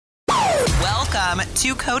Welcome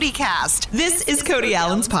to Cody Cast. This is Cody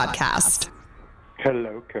Allen's podcast.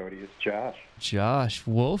 Hello, Cody. It's Josh. Josh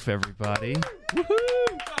Wolf, everybody.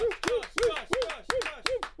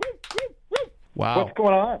 Wow. What's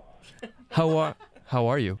going on? How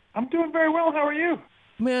are you? I'm doing very well. How are you?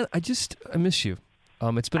 Man, I miss you.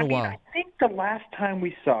 It's been a while. I think the last time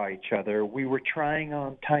we saw each other, we were trying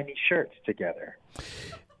on tiny shirts together.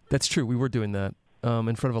 That's true. We were doing that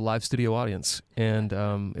in front of a live studio audience, and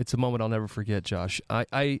it's a moment I'll never forget, Josh.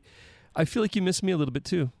 I feel like you miss me a little bit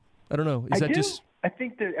too. I don't know. Is I that do. just? I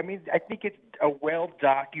think it's a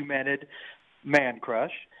well-documented man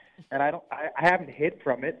crush, and I haven't hid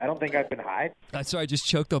from it. I don't think I've been hiding. Sorry, I just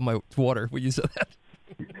choked on my water when you said that.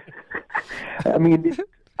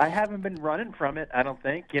 I haven't been running from it, I don't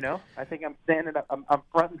think, I think I'm standing up, I'm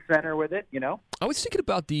front and center with it, I was thinking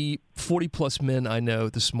about the 40-plus men I know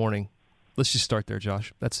this morning. Let's just start there,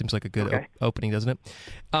 Josh. That seems like a good opening, doesn't it?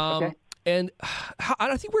 Okay. And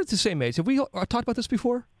I think we're at the same age. Have we talked about this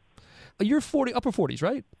before? You're 40, upper 40s,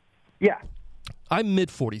 right? Yeah. I'm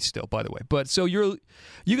mid-40s still, by the way. But so you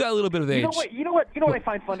got a little bit of age. You know what I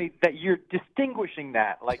find funny? That you're distinguishing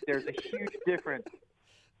that. Like there's a huge difference.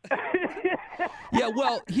 Yeah,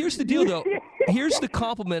 well, here's the deal, though. Here's the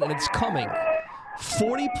compliment, and it's coming.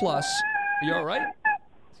 40 plus. Are you all right?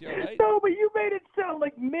 You all right? No, but you made it sound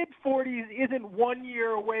like mid-40s isn't 1 year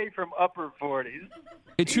away from upper 40s.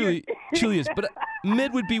 It truly is. But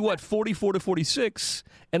mid would be, what, 44 to 46,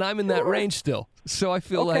 and I'm in that range still. So I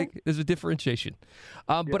feel like there's a differentiation.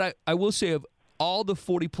 But I will say of all the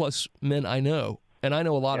 40-plus men I know, and I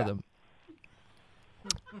know a lot of them,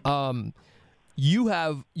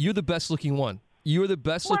 you're the best looking one. You're the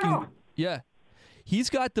best looking. Yeah.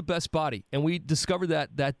 He's got the best body. And we discovered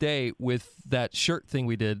that day with that shirt thing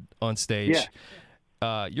we did on stage.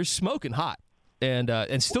 Yeah. You're smoking hot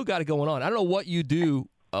and still got it going on. I don't know what you do,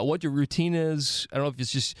 what your routine is. I don't know if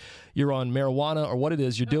it's just you're on marijuana or what it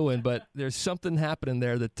is you're doing, but there's something happening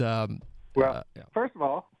there that. First of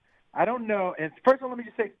all, I don't know. And first of all, let me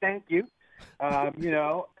just say thank you.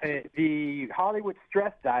 The Hollywood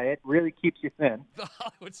stress diet really keeps you thin. The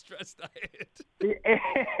Hollywood stress diet.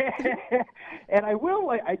 And I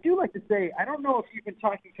do like to say, I don't know if you've been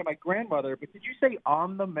talking to my grandmother, but did you say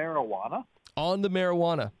on the marijuana? On the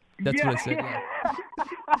marijuana. That's what I said. Yeah.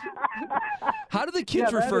 How do the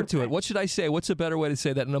kids refer to it? What should I say? What's a better way to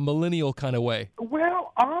say that in a millennial kind of way?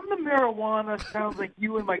 Well, on the marijuana sounds like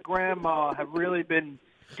you and my grandma have really been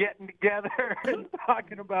getting together and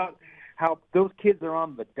talking about how those kids are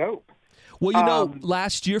on the dope. Well,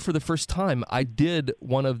 last year for the first time, I did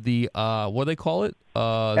one of the, what do they call it?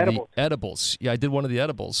 Edibles. The edibles. Yeah, I did one of the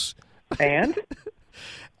edibles. And?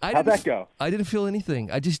 How'd that go? I didn't feel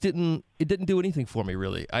anything. It didn't do anything for me,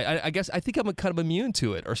 really. I guess I think I'm kind of immune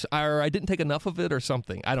to it, or I didn't take enough of it or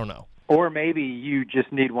something. I don't know. Or maybe you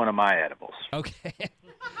just need one of my edibles. Okay.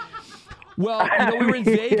 Well, we were in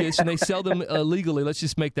Vegas, and they sell them legally. Let's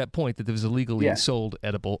just make that point that there was a legally sold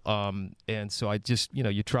edible. And so I just,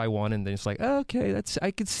 you try one, and then it's like, okay, I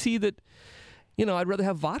could see that, I'd rather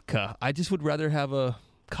have vodka. I just would rather have a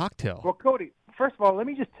cocktail. Well, Cody, first of all, let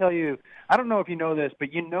me just tell you, I don't know if you know this,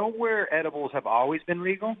 but you know where edibles have always been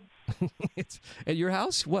legal? It's at your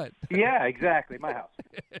house? What? Yeah, exactly, my house.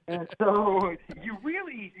 And so you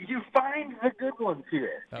find the good ones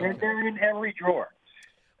here, and they're in every drawer.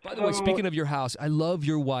 By the way, speaking of your house, I love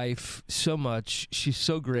your wife so much. She's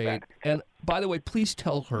so great. And by the way, please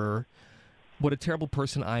tell her what a terrible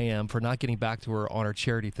person I am for not getting back to her on her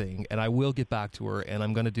charity thing. And I will get back to her, and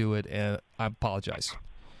I'm going to do it, and I apologize.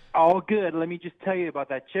 All good. Let me just tell you about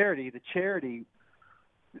that charity. The charity,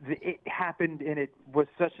 it happened, and it was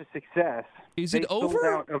such a success. Is it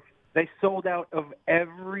over? They sold out of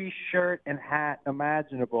every shirt and hat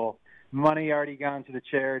imaginable. Money already gone to the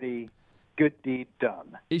charity. Good deed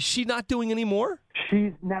done. Is she not doing any more?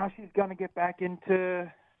 She's going to get back into,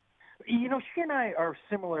 she and I are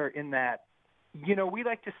similar in that, we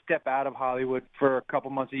like to step out of Hollywood for a couple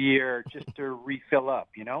months a year just to refill up,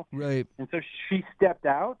 Right. And so she stepped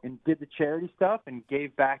out and did the charity stuff and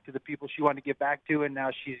gave back to the people she wanted to get back to, and now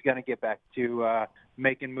she's going to get back to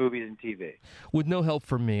making movies and TV. With no help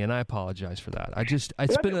from me, and I apologize for that.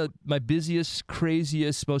 It's been my busiest,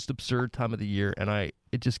 craziest, most absurd time of the year, and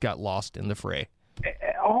it just got lost in the fray.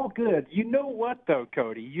 All good. You know what, though,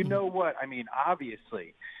 Cody? You know what?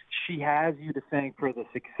 Obviously, she has you to thank for the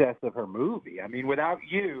success of her movie. Without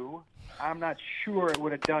you, I'm not sure it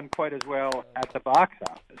would have done quite as well at the box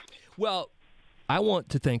office. Well, I want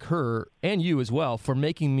to thank her and you as well for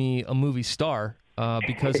making me a movie star.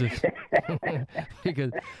 Because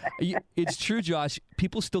it's true, Josh.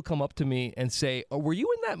 People still come up to me and say, "Oh, were you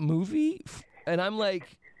in that movie?" And I'm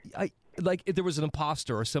like, like if there was an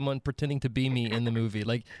imposter or someone pretending to be me in the movie.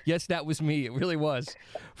 Like, yes, that was me. It really was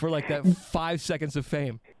for like that 5 seconds of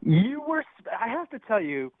fame. You were. I have to tell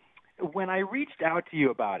you, when I reached out to you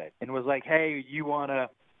about it and was like, "Hey, you want to?"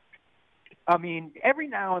 I mean, every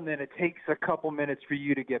now and then it takes a couple minutes for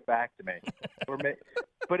you to get back to me.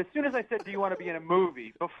 But as soon as I said, "Do you want to be in a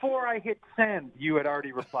movie?" before I hit send, you had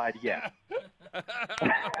already replied yes.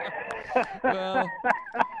 Well,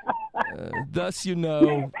 thus you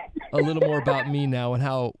know a little more about me now and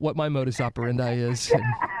what my modus operandi is and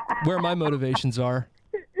where my motivations are.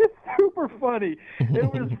 It's super funny.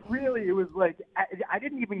 It was like I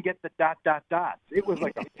didn't even get the ... It was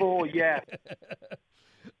like a full yes.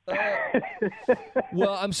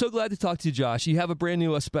 Well, I'm so glad to talk to you, Josh. You have a brand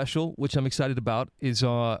new special, which I'm excited about, is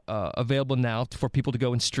available now for people to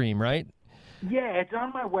go and stream, right? Yeah, it's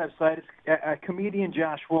on my website. It's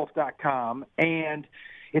comedianjoshwolf.com, and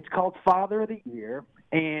it's called Father of the Year.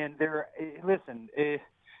 And listen, if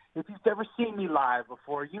you've ever seen me live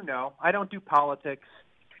before, you know I don't do politics.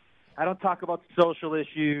 I don't talk about social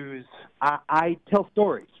issues. I tell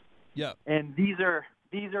stories. Yeah. And these are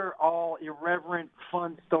all irreverent,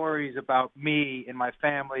 fun stories about me and my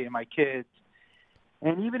family and my kids.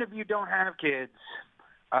 And even if you don't have kids,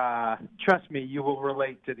 trust me, you will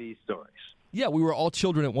relate to these stories. Yeah, we were all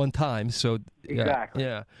children at one time, so exactly.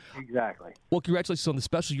 Yeah. Exactly. Well, congratulations on the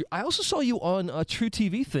special. I also saw you on a True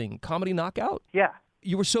TV thing, Comedy Knockout. Yeah.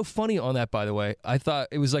 You were so funny on that, by the way. I thought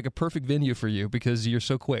it was like a perfect venue for you because you're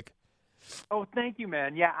so quick. Oh, thank you,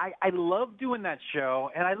 man. Yeah, I love doing that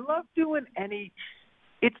show, and I love doing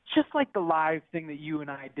it's just like the live thing that you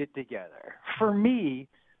and I did together. For me,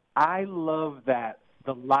 I love the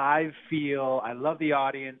live feel. I love the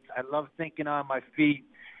audience. I love thinking on my feet.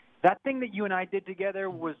 That thing that you and I did together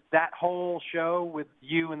was that whole show with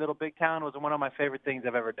you in Little Big Town was one of my favorite things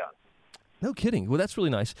I've ever done. No kidding. Well, that's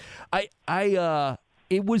really nice.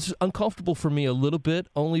 It was uncomfortable for me a little bit,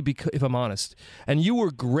 only because, if I'm honest. And you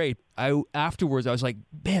were great. Afterwards, I was like,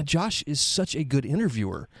 man, Josh is such a good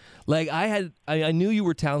interviewer. Like I knew you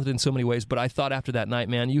were talented in so many ways, but I thought after that night,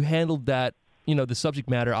 man, you handled that, the subject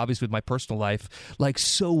matter, obviously with my personal life, like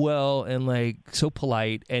so well and like so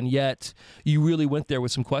polite. And yet you really went there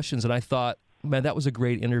with some questions. And I thought, man, that was a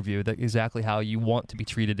great interview. That's exactly how you want to be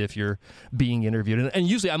treated if you're being interviewed. And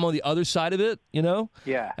usually I'm on the other side of it,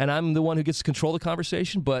 Yeah. And I'm the one who gets to control the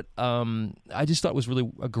conversation. But I just thought it was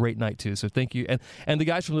really a great night, too. So thank you. And the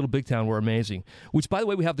guys from Little Big Town were amazing, which, by the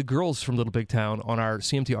way, we have the girls from Little Big Town on our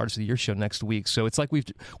CMT Artist of the Year show next week. So it's like we're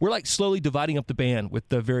like slowly dividing up the band with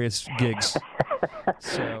the various gigs.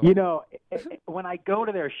 So. When I go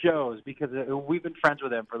to their shows, because we've been friends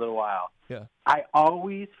with them for a little while, yeah, I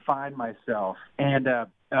always find myself, and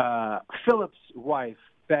Philip's wife,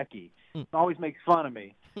 Becky, always makes fun of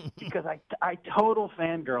me because I total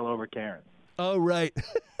fangirl over Karen. Oh, right.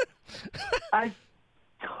 I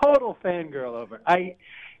total fangirl over. I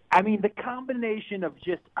mean, the combination of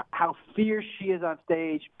just how fierce she is on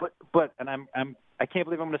stage, but and I can't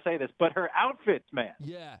believe I'm going to say this, but her outfits, man.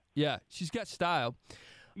 Yeah, she's got style.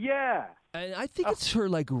 Yeah. And I think it's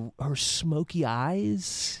her smoky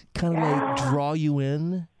eyes kind of like draw you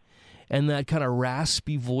in, and that kind of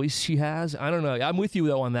raspy voice she has. I don't know. I'm with you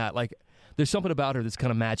though on that. Like, there's something about her that's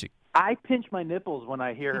kind of magic. I pinch my nipples when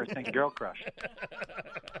I hear her sing "Girl Crush,"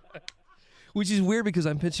 which is weird because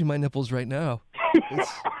I'm pinching my nipples right now.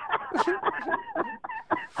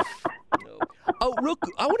 Oh,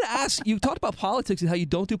 I want to ask. You talked about politics and how you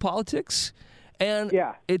don't do politics, and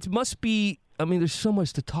it must be. I mean, there's so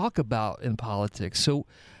much to talk about in politics. So,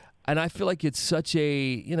 and I feel like it's such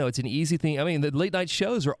a, it's an easy thing. I mean, the late night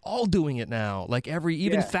shows are all doing it now. Like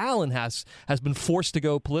even Fallon has been forced to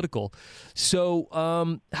go political.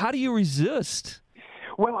 So, how do you resist?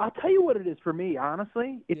 Well, I'll tell you what it is for me,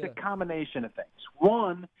 honestly. It's a combination of things.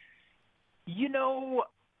 One,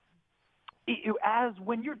 as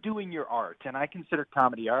when you're doing your art, and I consider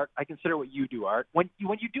comedy art, I consider what you do art. When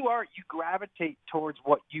you do art, you gravitate towards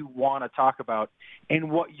what you want to talk about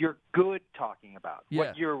and what you're good talking about,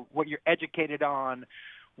 what you're educated on,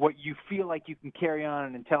 what you feel like you can carry on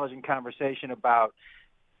an intelligent conversation about.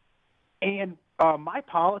 And my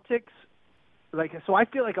politics, so I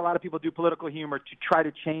feel like a lot of people do political humor to try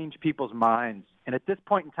to change people's minds. And at this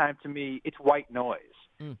point in time, to me, it's white noise.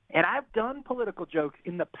 And I've done political jokes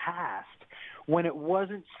in the past when it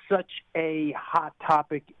wasn't such a hot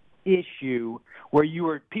topic issue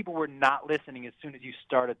where people were not listening as soon as you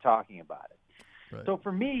started talking about it. Right. So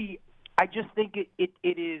for me, I just think it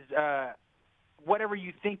is whatever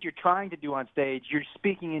you think you're trying to do on stage, you're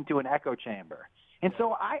speaking into an echo chamber. And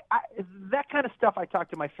so I that kind of stuff I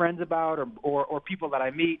talk to my friends about or people that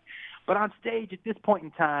I meet. But on stage at this point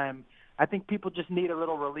in time, I think people just need a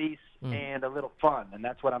little release and a little fun, and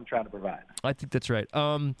that's what I'm trying to provide. I think that's right.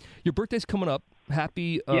 Your birthday's coming up.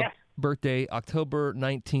 Happy birthday, October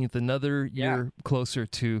 19th, another year closer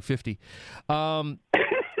to 50.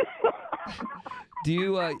 Do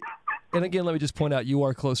you, and again, let me just point out, you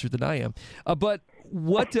are closer than I am. But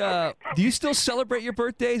what, do you still celebrate your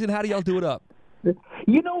birthdays, and how do y'all do it up?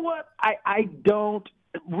 You know what? I don't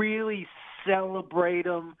really celebrate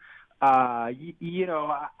them. I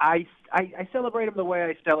celebrate them the way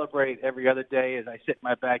I celebrate every other day. Is I sit in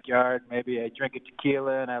my backyard, maybe I drink a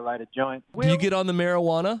tequila and I light a joint. Do you get on the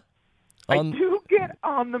marijuana? I do get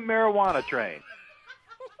on the marijuana train.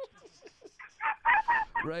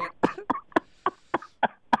 Right.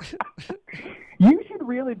 You should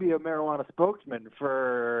really be a marijuana spokesman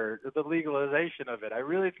for the legalization of it. I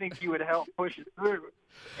really think you would help push it through.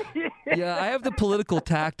 Yeah, I have the political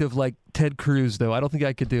tact of like Ted Cruz, though. I don't think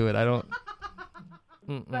I could do it. I don't.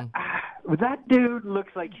 That dude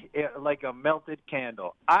looks like a melted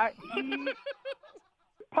candle.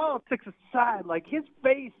 Politics aside, like his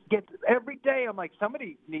face gets every day. I'm like,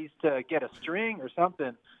 somebody needs to get a string or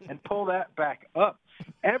something and pull that back up.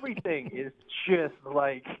 Everything is just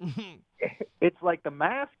like, it's like the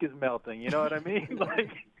mask is melting. You know what I mean? Like,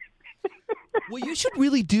 well, you should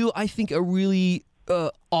really do, I think, a really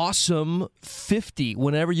awesome 50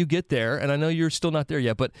 whenever you get there. And I know you're still not there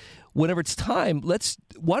yet, but whenever it's time,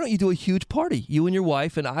 why don't you do a huge party? You and your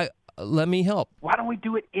wife and I. Let me help. Why don't we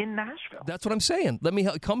do it in Nashville? That's what I'm saying. Let me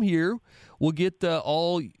come here. We'll get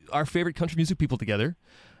all our favorite country music people together.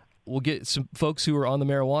 We'll get some folks who are on the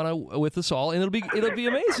marijuana with us all, and it'll be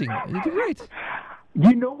amazing. It'll be great.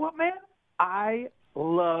 You know what, man? I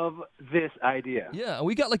love this idea. Yeah,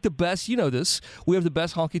 we got like the best. You know this. We have the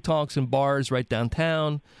best honky tonks and bars right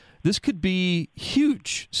downtown. This could be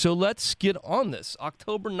huge. So let's get on this.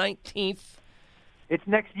 October 19th. It's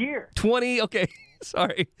next year. 2019.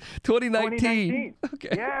 Okay.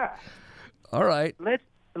 Yeah. All right. Let's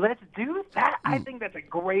do that. I think that's a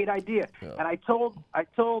great idea. Yeah. And I told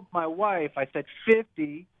my wife, I said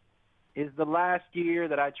 50 is the last year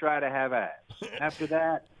that I try to have abs. After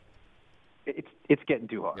that, it's getting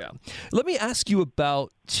too hard. Yeah. Let me ask you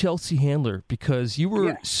about Chelsea Handler, because you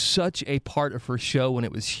were such a part of her show when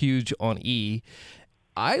it was huge on E!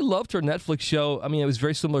 I loved her Netflix show. I mean, it was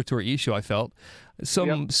very similar to her E! show, I felt.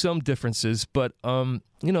 Some differences, but had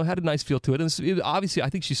a nice feel to it. And obviously,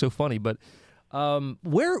 I think she's so funny. But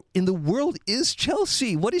where in the world is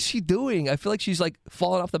Chelsea? What is she doing? I feel like she's like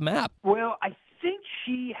falling off the map. Well, I think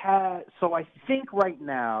she has. So I think right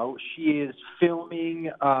now she is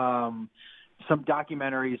filming some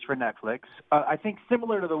documentaries for Netflix. I think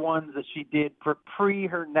similar to the ones that she did pre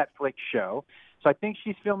her Netflix show. So I think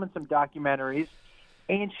she's filming some documentaries.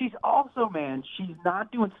 And she's also, man, she's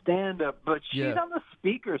not doing stand-up, but she's on the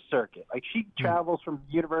speaker circuit. Like, she travels from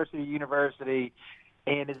university to university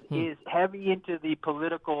and is heavy into the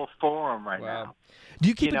political forum right now. Do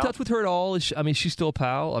you keep in touch with her at all? Is she's still a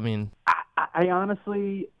pal? I mean, I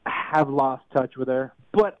honestly have lost touch with her.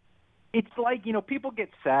 But it's like, people get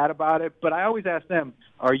sad about it, but I always ask them,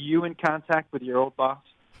 are you in contact with your old boss?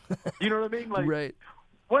 You know what I mean? Like, right.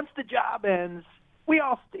 Once the job ends,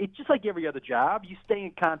 it's just like every other job. You stay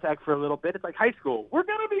in contact for a little bit. It's like high school. We're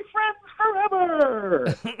going to be friends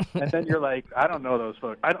forever. And then you're like, I don't know those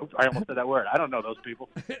folks. I almost said that word. I don't know those people.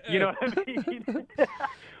 You know what I mean?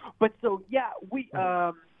 But so,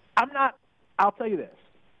 I'll tell you this.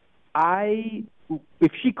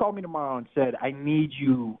 If she called me tomorrow and said, I need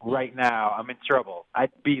you right now, I'm in trouble,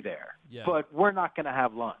 I'd be there. Yeah. But we're not going to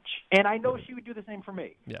have lunch. And I know she would do the same for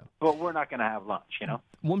me. Yeah. But we're not going to have lunch,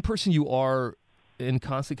 One person you are in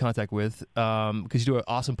constant contact with, because you do an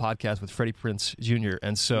awesome podcast with Freddie Prinze Jr.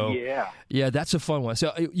 And so, that's a fun one.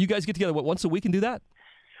 So you guys get together, once a week and do that?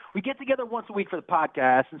 We get together once a week for the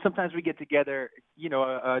podcast, and sometimes we get together,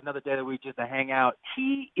 another day of the week just to hang out.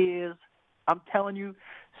 He is, I'm telling you,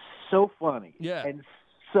 so funny and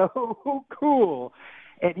so cool.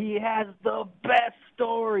 And he has the best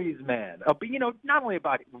stories, man. Not only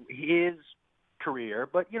about his career,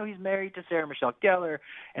 but he's married to Sarah Michelle Gellar,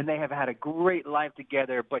 and they have had a great life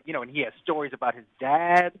together. But and he has stories about his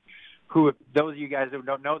dad, who, if those of you guys who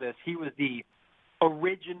don't know this, he was the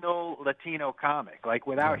original Latino comic. Like,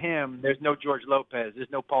 without him, there's no George Lopez, there's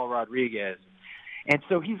no Paul Rodriguez, and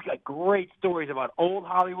so he's got great stories about old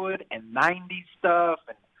Hollywood and '90s stuff.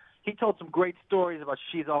 And he told some great stories about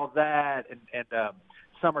She's All That and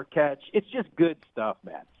Summer Catch. It's just good stuff,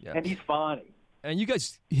 man. Yeah. And he's funny. And you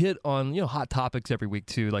guys hit on hot topics every week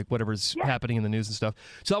too, like whatever's happening in the news and stuff.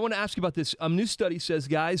 So I want to ask you about this. A new study says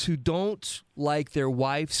guys who don't like their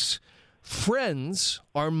wife's friends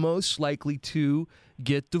are most likely to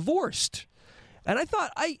get divorced. And I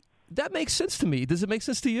thought, that makes sense to me. Does it make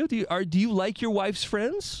sense to you? Do you like your wife's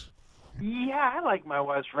friends? Yeah, I like my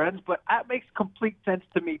wife's friends, but that makes complete sense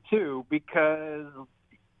to me too because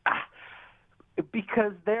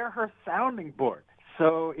they're her sounding board.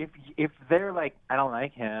 So if they're like, I don't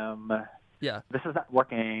like him, yeah, this is not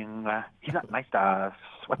working, he's not nice to us,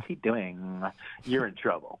 what's he doing? You're in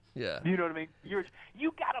trouble. Yeah, you know what I mean. You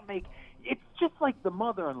gotta make. It's just like the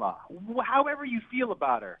mother-in-law. However you feel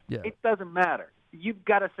about her, it doesn't matter. You've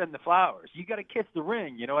got to send the flowers. You got to kiss the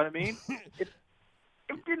ring. You know what I mean? If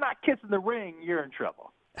you're not kissing the ring, you're in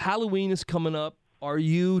trouble. Halloween is coming up. Are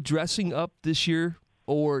you dressing up this year,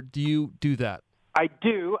 or do you do that? I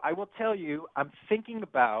do. I will tell you, I'm thinking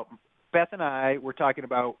about, Beth and I were talking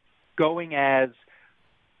about going as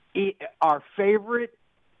our favorite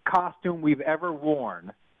costume we've ever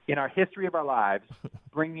worn in our history of our lives,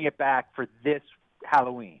 bringing it back for this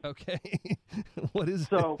Halloween. Okay. What is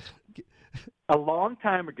so? A long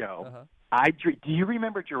time ago, do you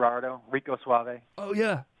remember Gerardo, Rico Suave? Oh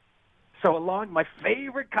yeah. So my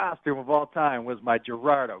favorite costume of all time was my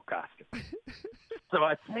Gerardo costume. So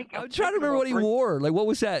I think I'm trying to remember what he wore. Like, what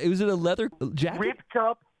was that? Was it a leather jacket?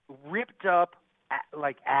 Ripped up,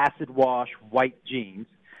 like acid wash white jeans.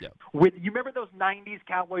 Yeah. You remember those '90s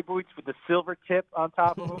cowboy boots with the silver tip on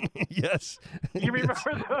top of them? Yes. You remember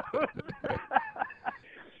those?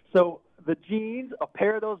 So the jeans, a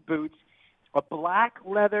pair of those boots, a black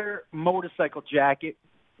leather motorcycle jacket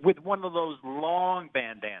with one of those long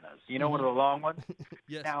bandanas. You know, one of the long ones?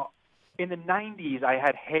 Yes. Now, in the 90s, I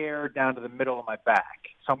had hair down to the middle of my back,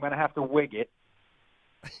 so I'm going to have to wig it.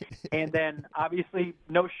 And then, obviously,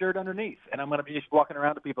 no shirt underneath. And I'm going to be just walking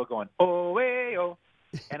around to people going, oh, hey, oh.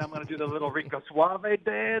 And I'm going to do the little Rico Suave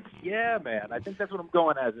dance. Yeah, man. I think that's what I'm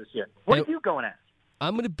going as this year. What are you going as?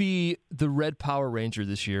 I'm going to be the Red Power Ranger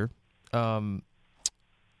this year.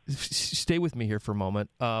 Stay with me here for a moment.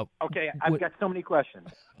 Okay, I've got so many questions.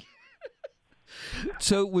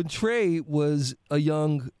 So when Trey was a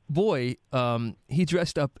young boy, he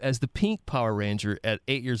dressed up as the Pink Power Ranger at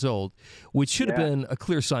 8 years old, which should have been a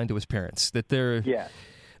clear sign to his parents that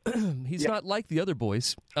he's not like the other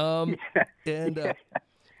boys. So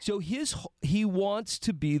he wants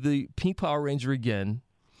to be the Pink Power Ranger again.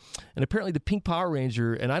 And apparently the Pink Power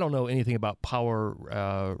Ranger, and I don't know anything about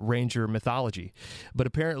Power Ranger mythology, but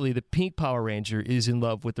apparently the Pink Power Ranger is in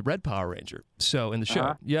love with the Red Power Ranger. So in the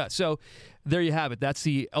show, so there you have it. That's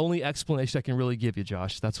the only explanation I can really give you,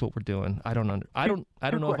 Josh. That's what we're doing. I don't know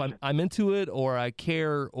if I'm into it or I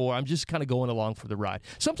care or I'm just kind of going along for the ride.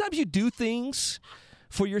 Sometimes you do things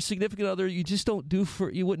for your significant other you just don't do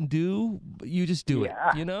you wouldn't do, but you just do it.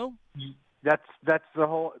 You know, that's the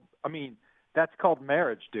whole. I mean. That's called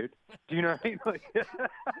marriage, dude. Do you know what I mean? Like,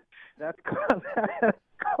 that's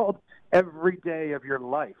called every day of your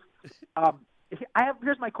life.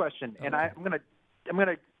 Here's my question, and I'm gonna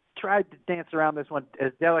try to dance around this one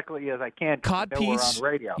as delicately as I can. Codpiece. We're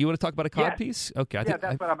on radio. You want to talk about a codpiece? Okay.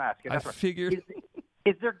 That's what I'm asking. I figured.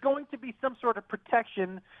 Is there going to be some sort of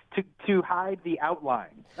protection to hide the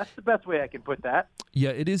outline? That's the best way I can put that. Yeah,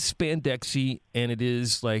 it is spandexy, and it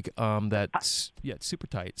is like it's super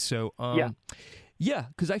tight. So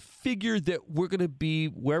because I figured that we're going to be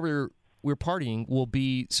wherever we're partying will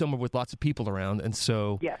be somewhere with lots of people around, and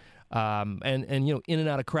so and you know, in and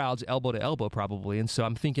out of crowds, elbow to elbow probably, and so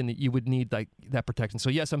I'm thinking that you would need like that protection. So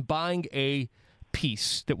yes, I'm buying a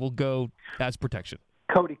piece that will go as protection.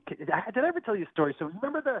 Cody, did I ever tell you a story? So you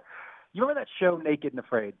remember that show Naked and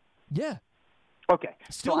Afraid? Yeah. Okay.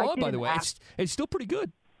 Still on, by the way. It's still pretty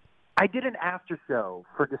good. I did an after show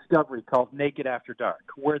for Discovery called Naked After Dark,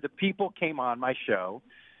 where the people came on my show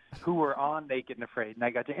who were on Naked and Afraid, and I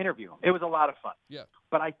got to interview them. It was a lot of fun. Yeah.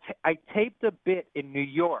 But I taped a bit in New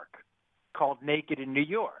York called Naked in New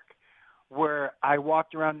York, where I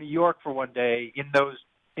walked around New York for one day in those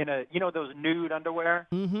nude underwear.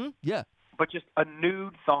 Mm-hmm. Yeah. But just a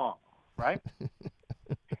nude thong, right?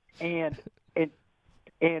 and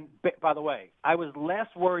by the way, I was less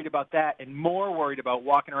worried about that and more worried about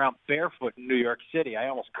walking around barefoot in New York City. I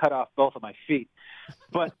almost cut off both of my feet.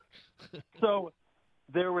 But so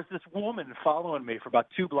there was this woman following me for about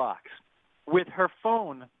 2 blocks with her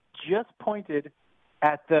phone just pointed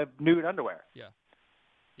at the nude underwear. Yeah.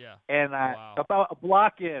 Yeah. And about a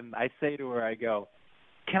block in, I say to her, I go,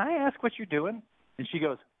 "Can I ask what you're doing?" And she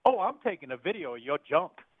goes, "Oh, I'm taking a video of your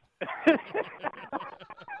junk."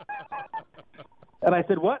 And I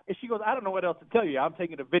said, "What?" And she goes, "I don't know what else to tell you. I'm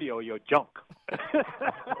taking a video of your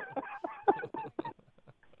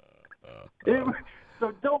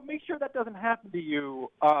So don't make sure that doesn't happen to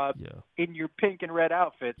you in your pink and red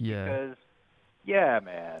outfits because,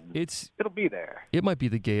 man, it'll be there. It might be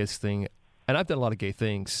the gayest thing, and I've done a lot of gay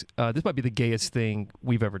things. This might be the gayest thing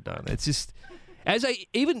we've ever done. It's just, as I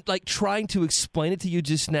even like trying to explain it to you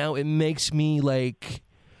just now, it makes me like,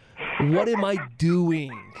 what am I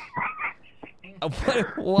doing?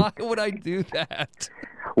 Why would I do that?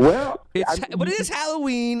 Well, but it is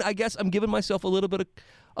Halloween. I guess I'm giving myself a little bit of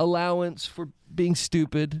allowance for being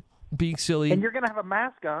stupid, being silly. And you're going to have a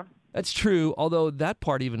mask on. That's true, although that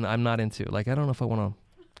part even I'm not into. Like, I don't know if I want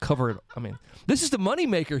to cover it. I mean, this is the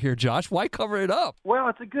moneymaker here, Josh. Why cover it up? Well,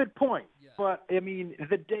 it's a good point. Yeah. But, I mean,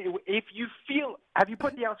 if you feel – have you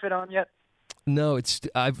put the outfit on yet? No,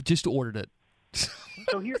 I've just ordered it.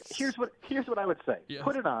 So here's what I would say. Yeah.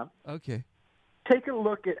 Put it on. Okay. Take a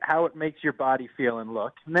look at how it makes your body feel and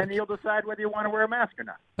look, and then you'll decide whether you want to wear a mask or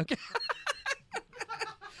not. Okay.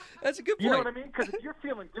 That's a good point. You know what I mean? Because if you're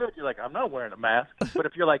feeling good, you're like, I'm not wearing a mask. But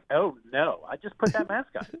if you're like, oh, no, I just put that mask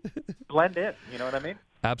on. Blend in. You know what I mean?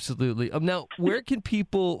 Absolutely. Now, where can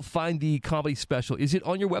people find the comedy special? Is it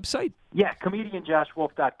on your website? Yeah,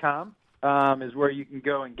 comedianjoshwolf.com is where you can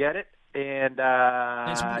go and get it. And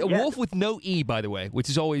it's Wolf with no E, by the way, which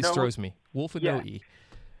is always throws me. Wolf with no E.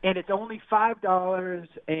 And it's only $5.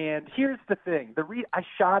 And here's the thing: I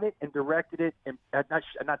shot it and directed it, and not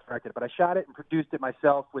directed it, but I shot it and produced it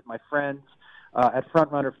myself with my friends at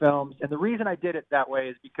Frontrunner Films. And the reason I did it that way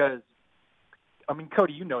is because, I mean,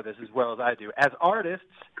 Cody, you know this as well as I do. As artists,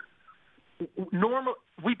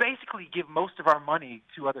 we basically give most of our money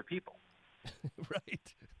to other people. Right.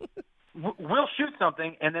 We'll shoot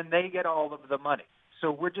something, and then they get all of the money. So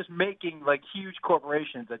we're just making like huge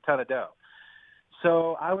corporations a ton of dough.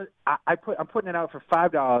 So I'm putting it out for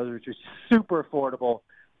 $5, which is super affordable.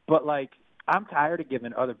 But like, I'm tired of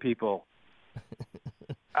giving other people.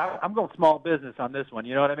 I'm going small business on this one.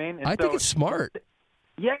 You know what I mean? And I think it's smart.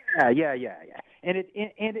 Yeah. And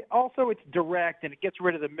it also it's direct and it gets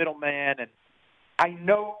rid of the middleman. And I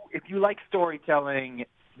know if you like storytelling,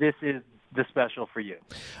 this is the special for you.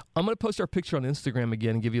 I'm going to post our picture on Instagram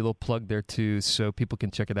again and give you a little plug there too so people can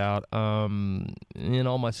check it out. In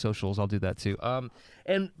all my socials, I'll do that too.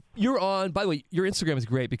 And you're on, by the way, your Instagram is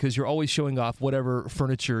great because you're always showing off whatever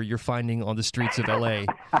furniture you're finding on the streets of LA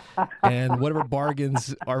and whatever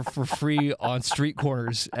bargains are for free on street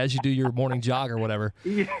corners as you do your morning jog or whatever.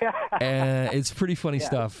 Yeah. And it's pretty funny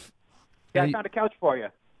stuff. Yeah, I found a couch for you.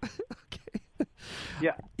 Okay.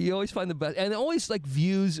 Yeah. You always find the best. And always like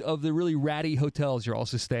views of the really ratty hotels you're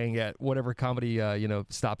also staying at, whatever comedy,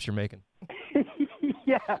 stops you're making.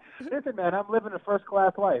 Yeah. Listen, man, I'm living a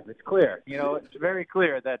first-class life. It's clear. You know, it's very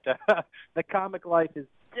clear that the comic life is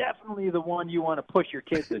definitely the one you want to push your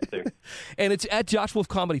kids into. And it's at Josh Wolf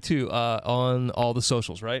Comedy, too, on all the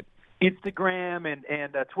socials, right? Instagram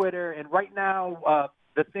and Twitter. And right now,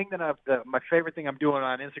 the thing that my favorite thing I'm doing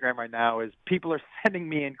on Instagram right now is people are sending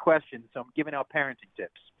me in questions, so I'm giving out parenting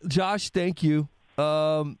tips. Josh, thank you.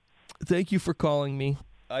 Thank you for calling me.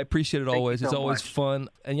 I appreciate it always. It's always fun.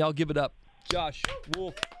 And y'all give it up. Josh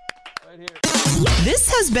Wolf, right here.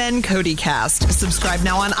 This has been Cody Cast. Subscribe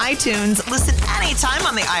now on iTunes. Listen anytime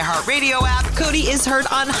on the iHeartRadio app. Cody is heard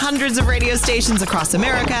on hundreds of radio stations across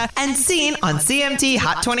America and seen on CMT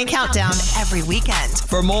Hot 20 Countdown every weekend.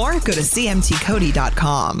 For more, go to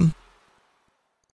CMTCody.com.